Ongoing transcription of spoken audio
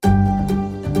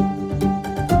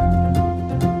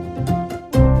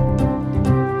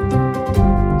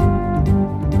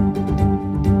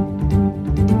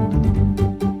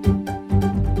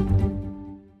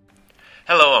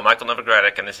Michael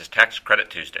Novogradac, and this is Tax Credit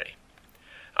Tuesday.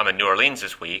 I'm in New Orleans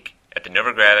this week at the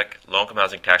Novogradac Low-Income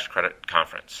Housing Tax Credit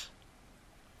Conference.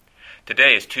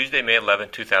 Today is Tuesday, May 11,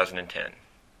 2010.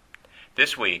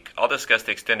 This week, I'll discuss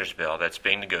the extenders bill that's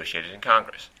being negotiated in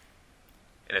Congress.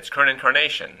 In its current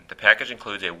incarnation, the package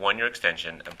includes a one-year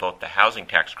extension of both the Housing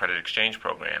Tax Credit Exchange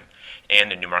Program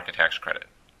and the New Market Tax Credit.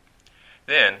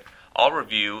 Then, I'll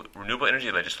review renewable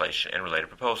energy legislation and related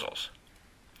proposals.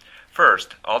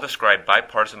 First, I'll describe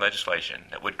bipartisan legislation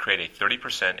that would create a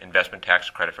 30% investment tax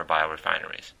credit for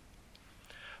biorefineries.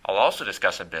 I'll also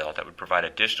discuss a bill that would provide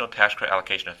additional tax credit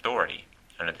allocation authority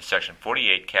under the Section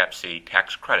 48 Cap C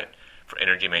tax credit for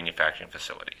energy manufacturing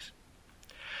facilities.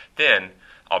 Then,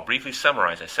 I'll briefly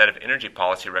summarize a set of energy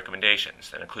policy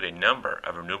recommendations that include a number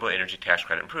of renewable energy tax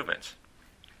credit improvements.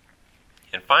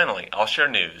 And finally, I'll share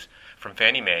news from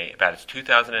Fannie Mae about its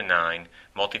 2009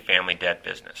 multifamily debt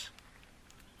business.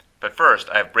 But first,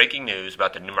 I have breaking news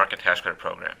about the New Market Tax Credit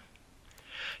Program.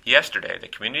 Yesterday, the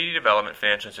Community Development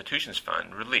Financial Institutions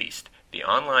Fund released the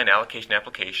online allocation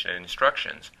application and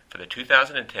instructions for the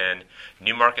 2010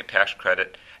 New Market Tax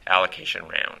Credit Allocation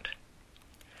Round.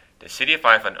 The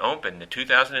CDFI Fund opened the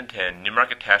 2010 New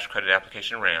Market Tax Credit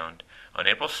Application Round on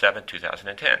April 7,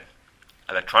 2010.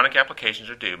 Electronic applications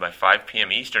are due by 5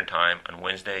 p.m. Eastern Time on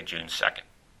Wednesday, June 2nd.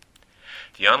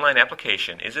 The online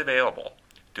application is available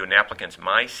through an applicant's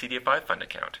My CDFI Fund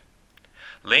account.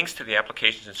 Links to the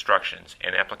application's instructions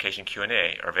and application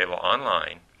Q&A are available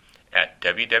online at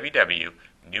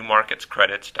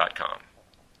www.newmarketscredits.com.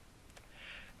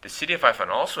 The CDFI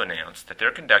Fund also announced that they're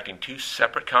conducting 2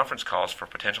 separate conference calls for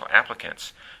potential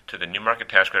applicants to the New Market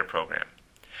Tax Credit Program.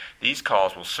 These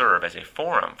calls will serve as a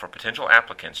forum for potential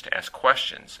applicants to ask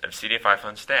questions of CDFI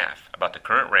Fund staff about the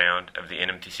current round of the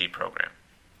NMTC program.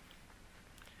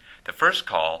 The first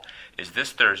call is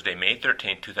this Thursday, May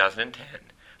 13, 2010,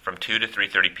 from 2 to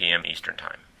 3:30 p.m. Eastern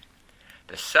Time.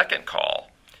 The second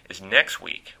call is next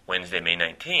week, Wednesday, May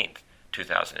 19,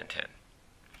 2010.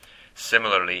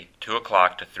 Similarly, 2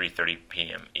 o'clock to 3:30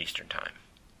 p.m. Eastern Time.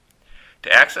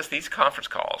 To access these conference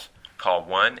calls, call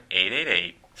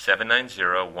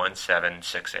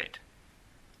 1-888-790-1768.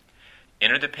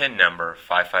 Enter the PIN number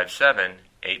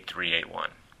 557-8381.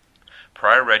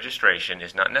 Prior registration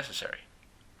is not necessary.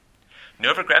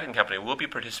 Novogradac & Company will be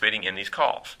participating in these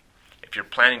calls. If you're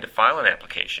planning to file an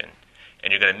application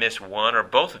and you're going to miss one or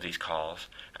both of these calls,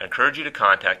 I encourage you to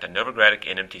contact a Novogradac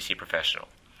NMTC professional.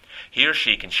 He or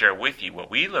she can share with you what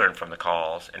we learned from the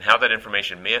calls and how that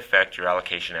information may affect your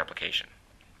allocation application.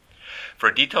 For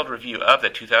a detailed review of the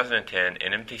 2010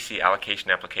 NMTC allocation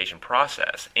application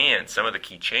process and some of the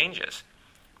key changes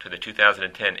to the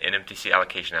 2010 NMTC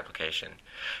allocation application,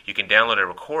 you can download a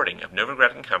recording of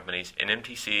Novogradac & Company's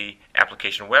NMTC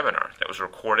application webinar that was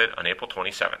recorded on April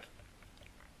 27th.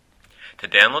 To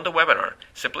download the webinar,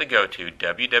 simply go to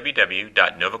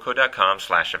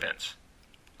www.novoco.com/events.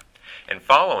 And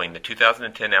following the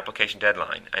 2010 application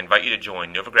deadline, I invite you to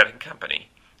join Novogradac &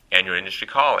 Company and your industry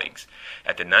colleagues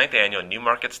at the 9th Annual New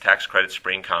Markets Tax Credit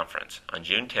Spring Conference on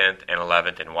June 10th and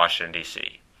 11th in Washington,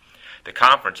 D.C. The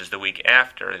conference is the week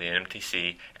after the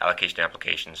NMTC allocation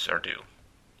applications are due.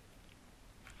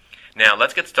 Now,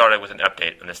 let's get started with an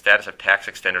update on the status of tax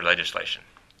extender legislation.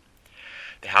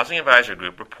 The Housing Advisory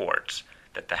Group reports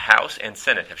that the House and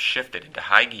Senate have shifted into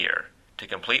high gear to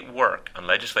complete work on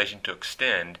legislation to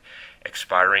extend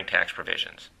expiring tax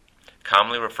provisions,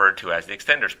 commonly referred to as the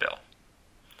extenders bill.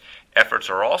 Efforts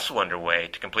are also underway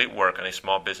to complete work on a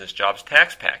small business jobs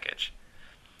tax package,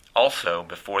 also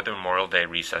before the Memorial Day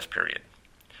recess period.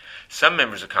 Some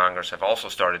members of Congress have also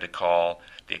started to call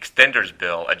the extenders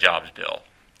bill a jobs bill,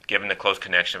 given the close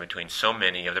connection between so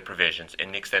many of the provisions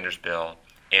in the extenders bill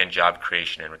and job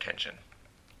creation and retention.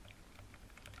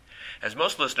 As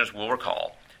most listeners will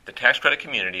recall, the tax credit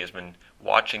community has been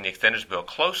watching the extenders bill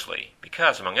closely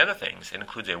because, among other things, it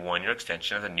includes a one-year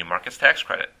extension of the New Markets Tax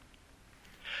Credit.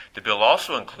 The bill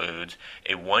also includes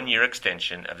a one-year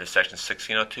extension of the Section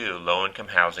 1602 Low-Income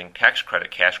Housing Tax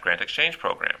Credit Cash Grant Exchange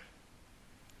Program.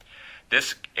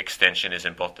 This extension is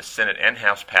in both the Senate and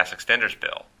House passed extenders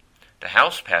bill. The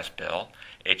House passed bill,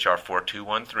 H.R.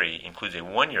 4213, includes a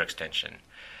one-year extension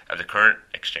of the current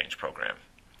exchange program.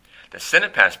 The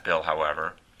Senate passed bill,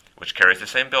 however, which carries the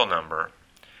same bill number,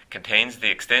 contains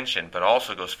the extension but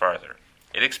also goes farther.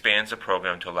 It expands the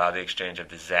program to allow the exchange of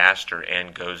disaster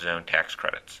and GO-zone tax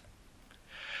credits.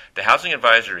 The Housing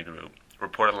Advisory Group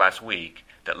reported last week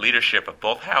that leadership of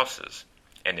both houses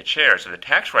and the chairs of the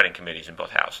tax writing committees in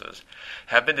both houses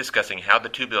have been discussing how the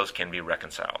two bills can be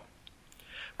reconciled.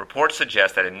 Reports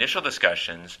suggest that initial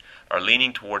discussions are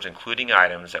leaning towards including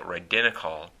items that were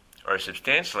identical or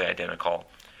substantially identical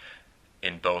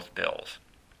in both bills.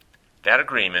 That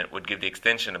agreement would give the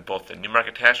extension of both the New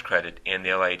Market Tax Credit and the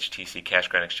LIHTC Cash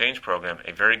Grant Exchange Program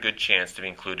a very good chance to be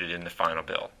included in the final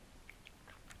bill.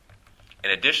 In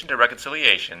addition to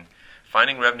reconciliation,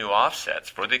 finding revenue offsets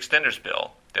for the extenders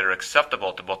bill that are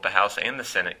acceptable to both the House and the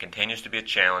Senate continues to be a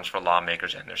challenge for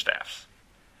lawmakers and their staffs.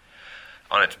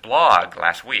 On its blog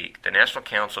last week, the National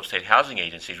Council of State Housing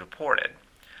Agencies reported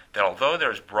that although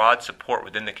there is broad support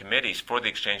within the committees for the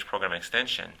exchange program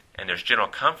extension, and there's general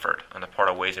comfort on the part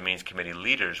of Ways and Means Committee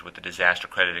leaders with the disaster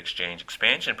credit exchange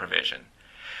expansion provision,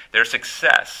 their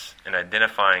success in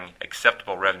identifying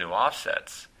acceptable revenue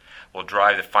offsets will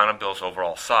drive the final bill's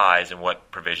overall size and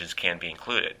what provisions can be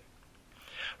included.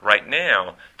 Right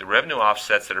now, the revenue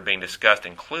offsets that are being discussed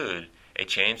include a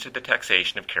change to the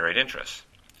taxation of carried interest,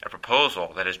 a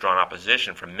proposal that has drawn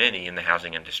opposition from many in the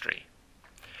housing industry.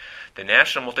 The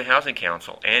National Multi-Housing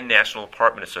Council and National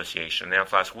Apartment Association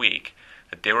announced last week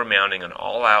that they were mounting an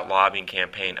all-out lobbying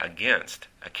campaign against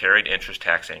a carried interest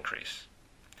tax increase.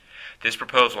 This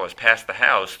proposal has passed the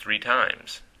House 3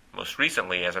 times, most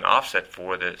recently as an offset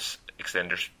for this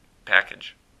extenders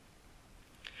package.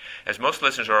 As most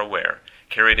listeners are aware,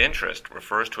 carried interest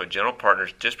refers to a general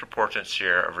partner's disproportionate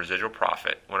share of residual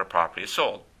profit when a property is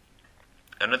sold.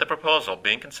 Under the proposal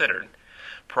being considered,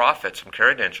 profits from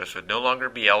carried interest would no longer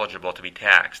be eligible to be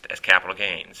taxed as capital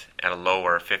gains at a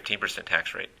lower 15%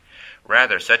 tax rate.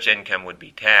 Rather, such income would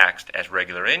be taxed as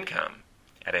regular income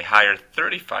at a higher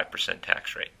 35%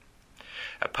 tax rate.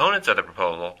 Opponents of the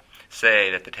proposal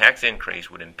say that the tax increase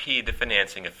would impede the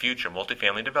financing of future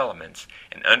multifamily developments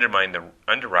and undermine the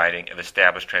underwriting of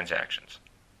established transactions.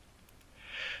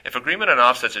 If agreement on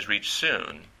offsets is reached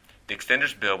soon, the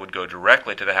extenders bill would go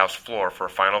directly to the House floor for a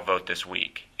final vote this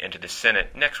week and to the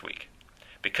Senate next week.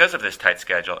 Because of this tight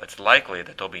schedule, it's likely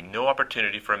that there will be no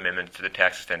opportunity for amendments to the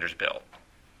tax extenders bill.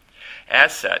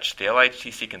 As such, the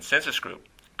LIHTC Consensus Group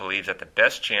believes that the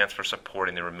best chance for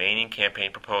supporting the remaining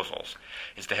campaign proposals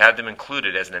is to have them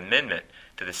included as an amendment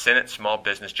to the Senate Small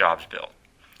Business Jobs Bill.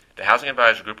 The Housing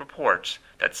Advisory Group reports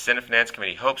that the Senate Finance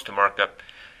Committee hopes to mark up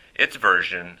its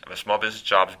version of a Small Business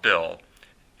Jobs Bill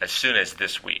as soon as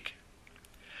this week.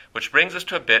 Which brings us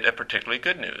to a bit of particularly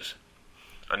good news.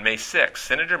 On May 6,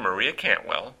 Senator Maria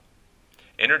Cantwell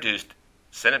introduced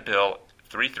Senate Bill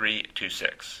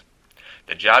 3326,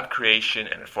 the Job Creation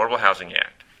and Affordable Housing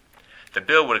Act. The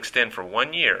bill would extend for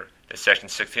 1 year the Section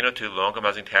 1602 Low-Income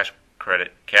Housing Tax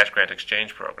Credit Cash Grant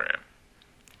Exchange Program.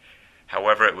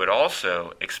 However, it would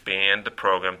also expand the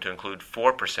program to include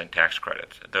 4% tax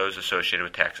credits, those associated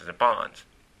with taxes and bonds.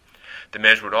 The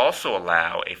measure would also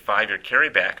allow a 5-year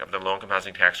carryback of the low-income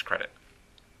housing tax credit.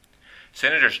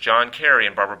 Senators John Kerry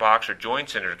and Barbara Boxer joined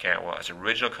Senator Cantwell as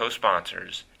original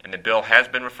co-sponsors, and the bill has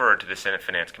been referred to the Senate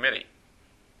Finance Committee.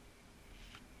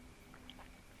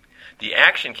 The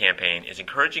Action Campaign is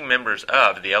encouraging members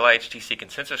of the LIHTC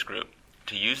Consensus Group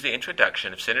to use the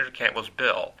introduction of Senator Cantwell's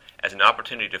bill as an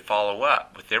opportunity to follow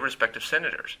up with their respective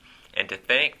senators and to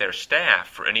thank their staff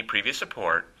for any previous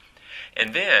support,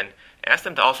 and then ask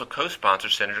them to also co-sponsor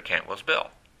Senator Cantwell's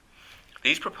bill.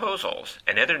 These proposals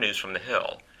and other news from the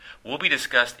Hill will be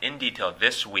discussed in detail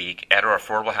this week at our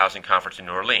Affordable Housing Conference in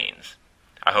New Orleans.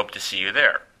 I hope to see you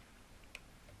there.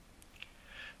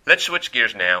 Let's switch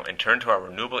gears now and turn to our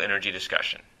renewable energy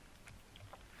discussion.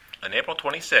 On April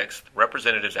 26th,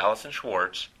 Representatives Allison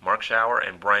Schwartz, Mark Schauer,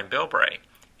 and Brian Bilbray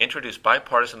introduced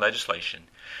bipartisan legislation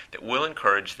that will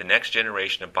encourage the next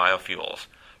generation of biofuels,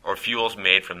 or fuels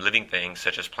made from living things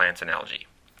such as plants and algae.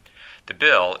 The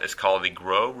bill is called the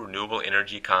Grow Renewable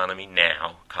Energy Economy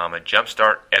Now,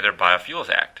 Jumpstart Other Biofuels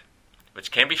Act, which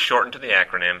can be shortened to the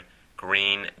acronym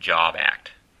Green Job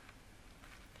Act.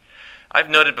 I've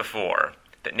noted before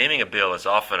that naming a bill is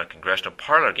often a congressional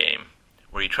parlor game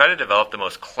where you try to develop the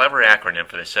most clever acronym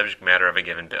for the subject matter of a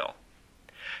given bill.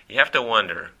 You have to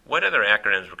wonder what other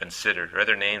acronyms were considered or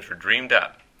other names were dreamed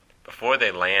up before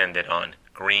they landed on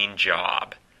Green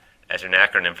Job as an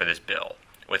acronym for this bill,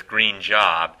 with Green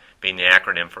Job being the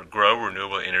acronym for Grow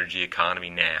Renewable Energy Economy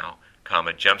Now,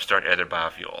 Jumpstart Other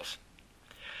Biofuels.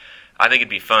 I think it'd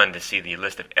be fun to see the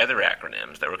list of other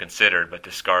acronyms that were considered but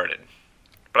discarded.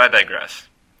 But I digress.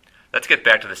 Let's get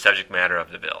back to the subject matter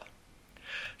of the bill.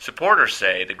 Supporters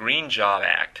say the Green Job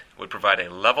Act would provide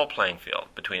a level playing field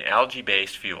between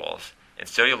algae-based fuels and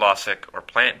cellulosic or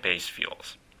plant-based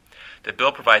fuels. The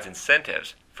bill provides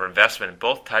incentives for investment in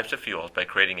both types of fuels by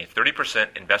creating a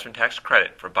 30% investment tax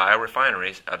credit for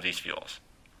biorefineries of these fuels.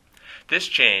 This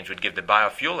change would give the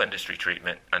biofuel industry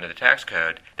treatment under the tax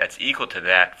code that's equal to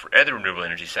that for other renewable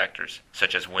energy sectors,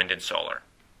 such as wind and solar.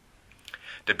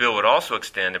 The bill would also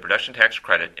extend the production tax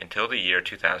credit until the year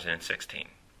 2016.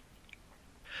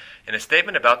 In a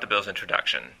statement about the bill's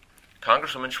introduction,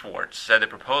 Congresswoman Schwartz said the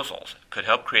proposals could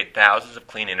help create thousands of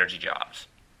clean energy jobs.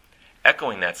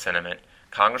 Echoing that sentiment,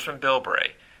 Congressman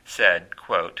Bilbray said,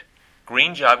 quote,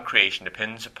 "Green job creation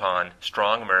depends upon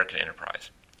strong American enterprise.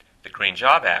 The Green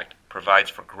Job Act provides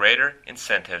for greater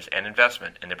incentives and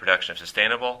investment in the production of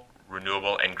sustainable,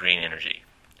 renewable, and green energy."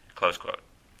 Close quote.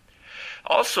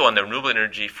 Also on the renewable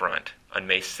energy front, on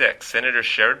May 6, Senators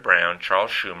Sherrod Brown, Charles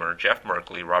Schumer, Jeff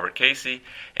Merkley, Robert Casey,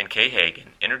 and Kay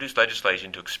Hagan introduced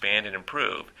legislation to expand and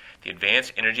improve the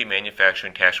Advanced Energy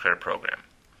Manufacturing Tax Credit Program,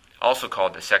 also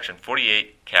called the Section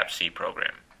 48 CAP-C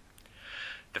program.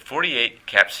 The 48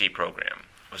 CAP-C program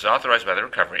was authorized by the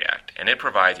Recovery Act, and it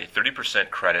provides a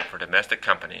 30% credit for domestic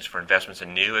companies for investments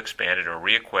in new, expanded, or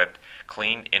re-equipped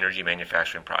clean energy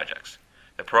manufacturing projects.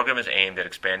 The program is aimed at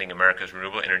expanding America's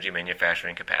renewable energy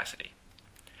manufacturing capacity.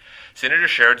 Senator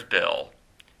Sherrod's bill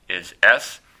is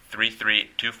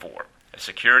S-3324, a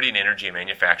Security and Energy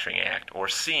Manufacturing Act, or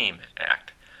SEAM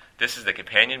Act. This is the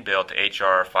companion bill to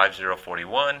H.R.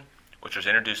 5041, which was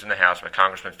introduced in the House by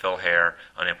Congressman Phil Hare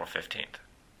on April 15th.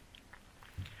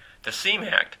 The SEAM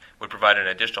Act would provide an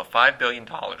additional $5 billion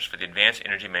for the Advanced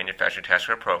Energy Manufacturing Tax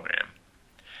Credit Program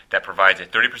that provides a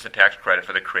 30% tax credit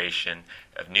for the creation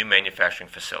of new manufacturing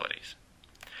facilities.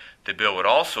 The bill would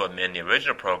also amend the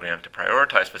original program to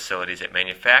prioritize facilities that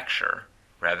manufacture,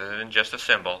 rather than just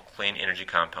assemble, clean energy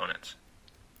components.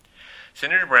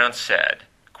 Senator Brown said,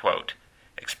 quote,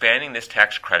 "Expanding this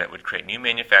tax credit would create new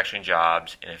manufacturing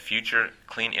jobs in a future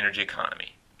clean energy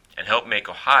economy and help make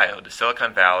Ohio the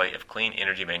Silicon Valley of clean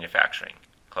energy manufacturing."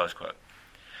 Close quote.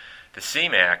 The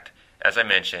SEAM Act, as I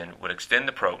mentioned, would extend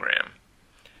the program.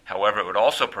 However, it would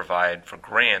also provide for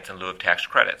grants in lieu of tax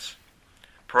credits.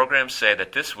 Programs say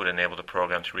that this would enable the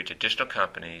program to reach additional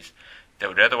companies that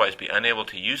would otherwise be unable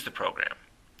to use the program,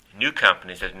 new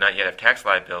companies that do not yet have tax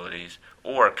liabilities,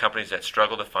 or companies that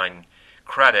struggle to find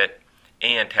credit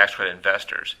and tax credit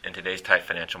investors in today's tight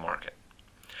financial market.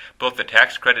 Both the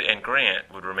tax credit and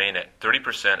grant would remain at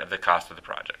 30% of the cost of the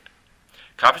project.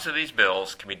 Copies of these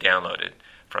bills can be downloaded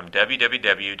from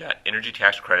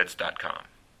www.energytaxcredits.com.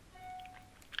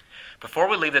 Before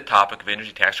we leave the topic of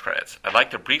energy tax credits, I'd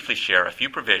like to briefly share a few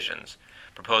provisions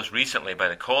proposed recently by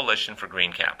the Coalition for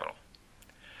Green Capital.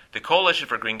 The Coalition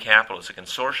for Green Capital is a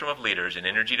consortium of leaders in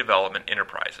energy development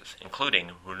enterprises,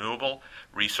 including renewable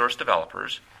resource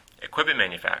developers, equipment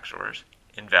manufacturers,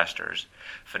 investors,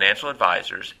 financial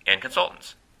advisors, and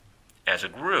consultants. As a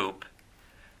group,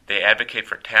 they advocate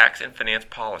for tax and finance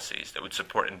policies that would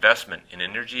support investment in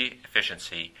energy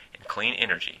efficiency and clean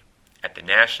energy at the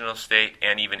national, state,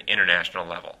 and even international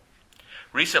level.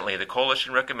 Recently, the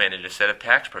Coalition recommended a set of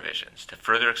tax provisions to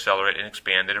further accelerate and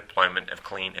expand the deployment of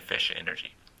clean, efficient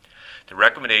energy. The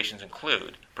recommendations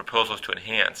include proposals to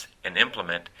enhance and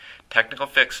implement technical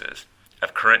fixes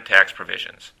of current tax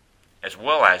provisions, as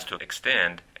well as to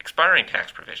extend expiring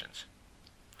tax provisions.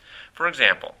 For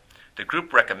example, the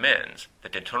group recommends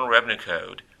that the Internal Revenue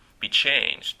Code be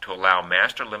changed to allow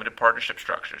master limited partnership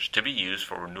structures to be used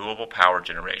for renewable power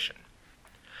generation.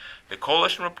 The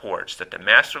Coalition reports that the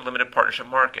master limited partnership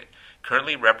market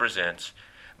currently represents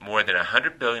more than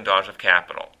 $100 billion of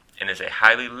capital and is a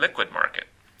highly liquid market.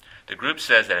 The group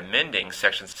says that amending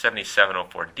Section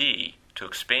 7704D to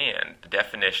expand the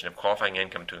definition of qualifying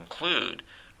income to include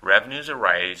revenues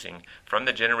arising from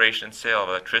the generation and sale of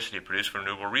electricity produced from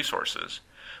renewable resources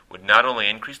would not only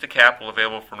increase the capital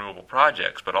available for renewable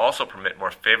projects, but also permit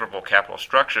more favorable capital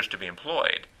structures to be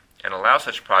employed and allow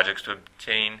such projects to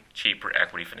obtain cheaper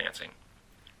equity financing.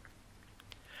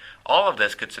 All of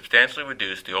this could substantially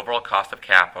reduce the overall cost of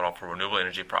capital for renewable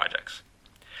energy projects.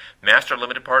 Master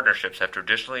limited partnerships have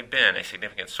traditionally been a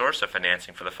significant source of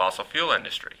financing for the fossil fuel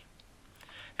industry.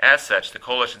 As such, the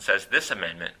Coalition says this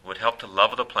amendment would help to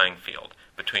level the playing field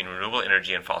between renewable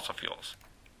energy and fossil fuels.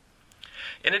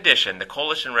 In addition, the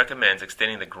Coalition recommends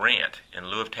extending the grant in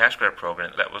lieu of tax credit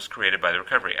program that was created by the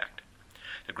Recovery Act.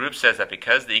 The group says that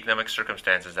because the economic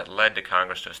circumstances that led to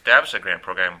Congress to establish the grant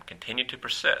program continue to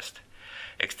persist,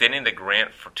 extending the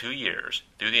grant for 2 years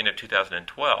through the end of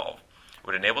 2012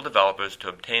 would enable developers to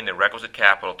obtain the requisite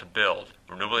capital to build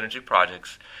renewable energy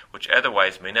projects which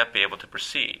otherwise may not be able to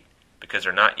proceed because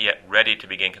they're not yet ready to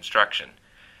begin construction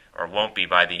or won't be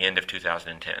by the end of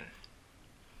 2010.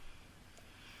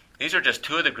 These are just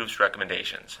two of the group's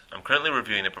recommendations. I'm currently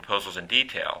reviewing the proposals in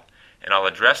detail, and I'll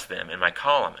address them in my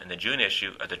column in the June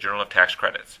issue of the Journal of Tax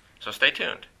Credits, so stay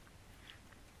tuned.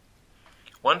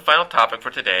 One final topic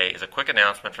for today is a quick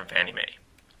announcement from Fannie Mae.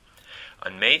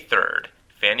 On May 3rd,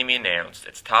 Fannie Mae announced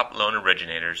its top loan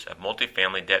originators of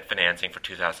multifamily debt financing for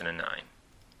 2009.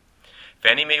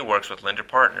 Fannie Mae works with lender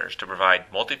partners to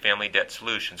provide multifamily debt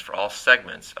solutions for all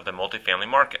segments of the multifamily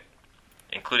market,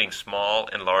 including small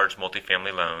and large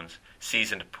multifamily loans,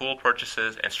 seasoned pool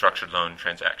purchases, and structured loan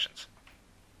transactions.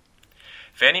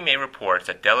 Fannie Mae reports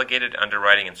that delegated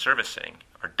underwriting and servicing,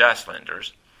 or DUS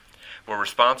lenders, were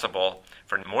responsible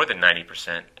for more than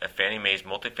 90% of Fannie Mae's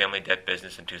multifamily debt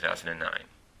business in 2009.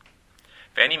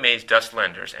 Fannie Mae's DUS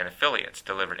lenders and affiliates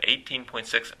delivered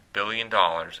 $18.6 billion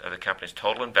of the company's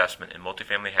total investment in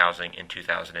multifamily housing in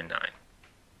 2009.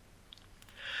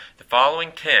 The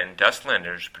following 10 DUS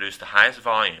lenders produced the highest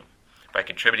volume by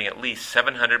contributing at least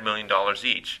 $700 million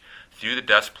each through the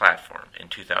DUS platform in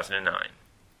 2009.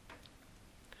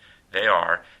 They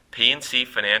are PNC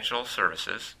Financial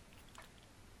Services,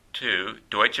 2.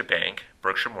 Deutsche Bank,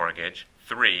 Berkshire Mortgage,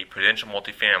 3. Prudential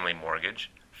Multifamily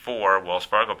Mortgage, 4. Wells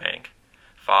Fargo Bank,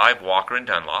 5. Walker &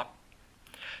 Dunlop,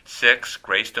 6.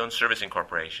 Greystone Servicing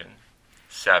Corporation,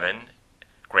 7.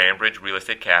 Grandbridge Real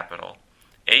Estate Capital,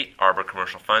 8. Arbor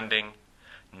Commercial Funding,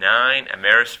 9.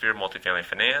 Amerisphere Multifamily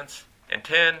Finance, and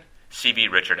 10. C.B.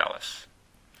 Richard Ellis.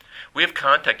 We have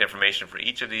contact information for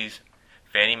each of these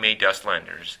Fannie Mae DUS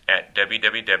lenders at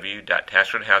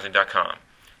www.taxcredithousing.com.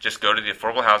 Just go to the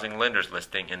Affordable Housing Lenders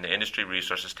listing in the Industry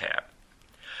Resources tab.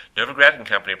 Novogradac &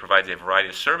 Company provides a variety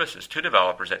of services to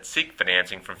developers that seek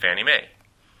financing from Fannie Mae.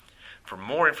 For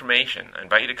more information, I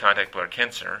invite you to contact Blair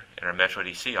Kinser in our Metro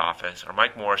DC office or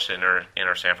Mike Morrison in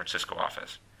our San Francisco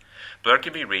office. Blair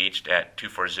can be reached at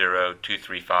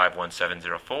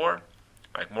 240-235-1704.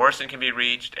 Mike Morrison can be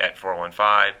reached at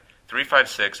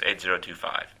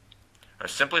 415-356-8025. Or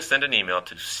simply send an email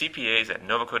to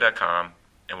cpas@novoco.com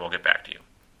and we'll get back to you.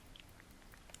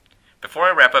 Before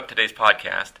I wrap up today's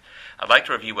podcast, I'd like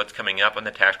to review what's coming up on the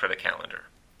tax credit calendar.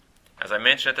 As I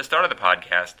mentioned at the start of the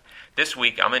podcast, this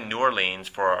week I'm in New Orleans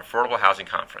for our Affordable Housing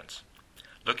Conference.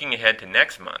 Looking ahead to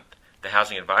next month, the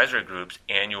Housing Advisory Group's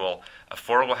annual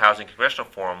Affordable Housing Congressional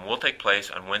Forum will take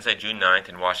place on Wednesday, June 9th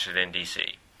in Washington,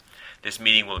 D.C. This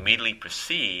meeting will immediately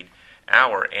precede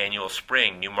our annual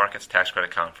Spring New Markets Tax Credit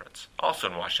Conference, also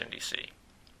in Washington, D.C.,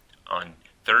 on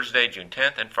Thursday, June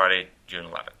 10th and Friday, June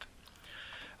 11th.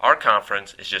 Our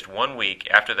conference is just 1 week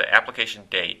after the application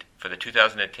date for the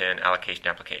 2010 allocation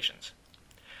applications.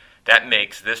 That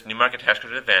makes this New Market Tax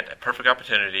Credit event a perfect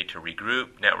opportunity to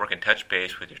regroup, network, and touch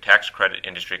base with your tax credit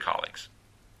industry colleagues.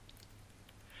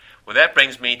 Well, that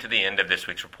brings me to the end of this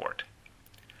week's report.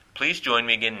 Please join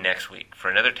me again next week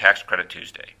for another Tax Credit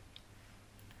Tuesday.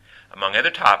 Among other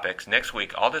topics, next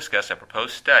week I'll discuss a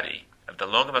proposed study of the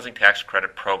Low-Income Housing Tax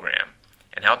Credit Program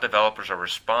and how developers are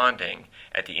responding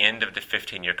at the end of the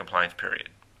 15-year compliance period.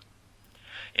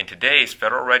 In today's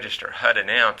Federal Register, HUD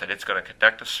announced that it's going to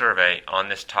conduct a survey on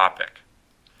this topic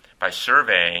by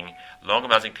surveying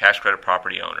low-income housing tax credit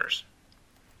property owners.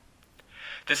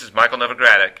 This is Michael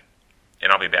Novogradac,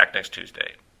 and I'll be back next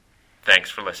Tuesday. Thanks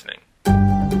for listening.